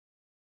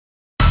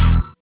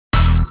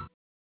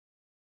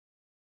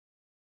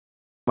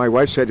My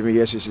wife said to me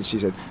yesterday, she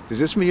said, does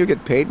this mean you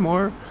get paid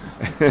more?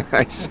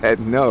 I said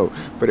no,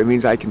 but it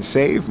means I can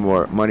save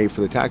more money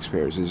for the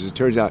taxpayers. As it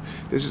turns out,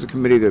 this is a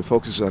committee that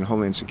focuses on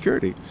homeland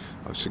security,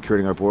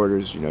 securing our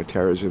borders,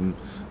 terrorism,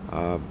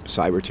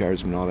 cyber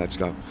terrorism and all that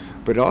stuff.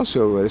 But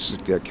also,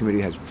 the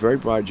committee has very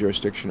broad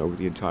jurisdiction over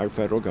the entire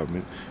federal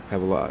government,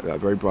 have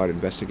very broad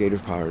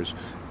investigative powers,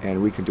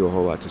 and we can do a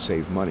whole lot to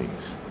save money.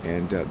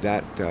 And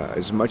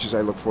as much as I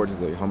look forward to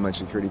the Homeland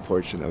Security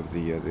portion of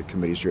the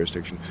committee's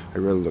jurisdiction, I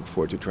really look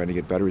forward to trying to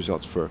get better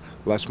results for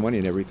less money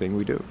in everything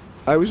we do.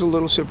 I was a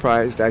little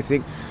surprised. I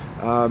think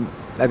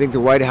the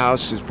White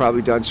House has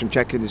probably done some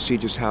checking to see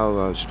just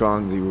how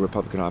strong the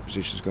Republican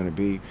opposition is going to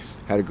be.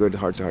 Had a good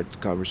heart-to-heart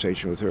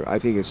conversation with her. I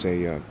think it's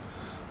a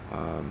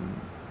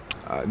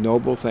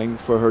noble thing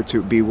for her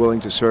to be willing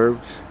to serve,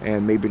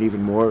 and maybe an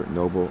even more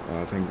noble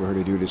thing for her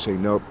to do, to say,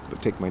 nope,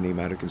 take my name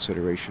out of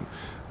consideration.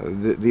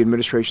 The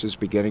administration is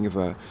beginning of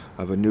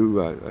a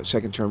new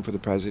second term for the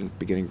president,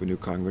 beginning of a new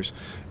Congress,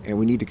 and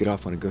we need to get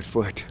off on a good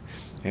foot.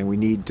 And we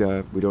need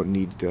to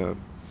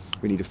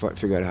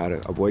figure out how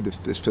to avoid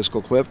this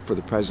fiscal cliff, for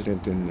the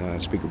president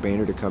and Speaker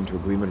Boehner to come to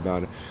agreement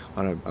about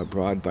on a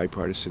broad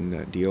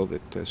bipartisan deal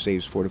that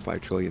saves $4 to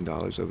 $5 trillion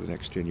over the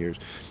next 10 years.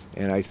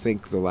 And I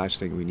think the last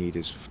thing we need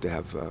is to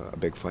have a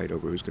big fight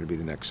over who's going to be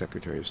the next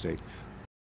Secretary of State.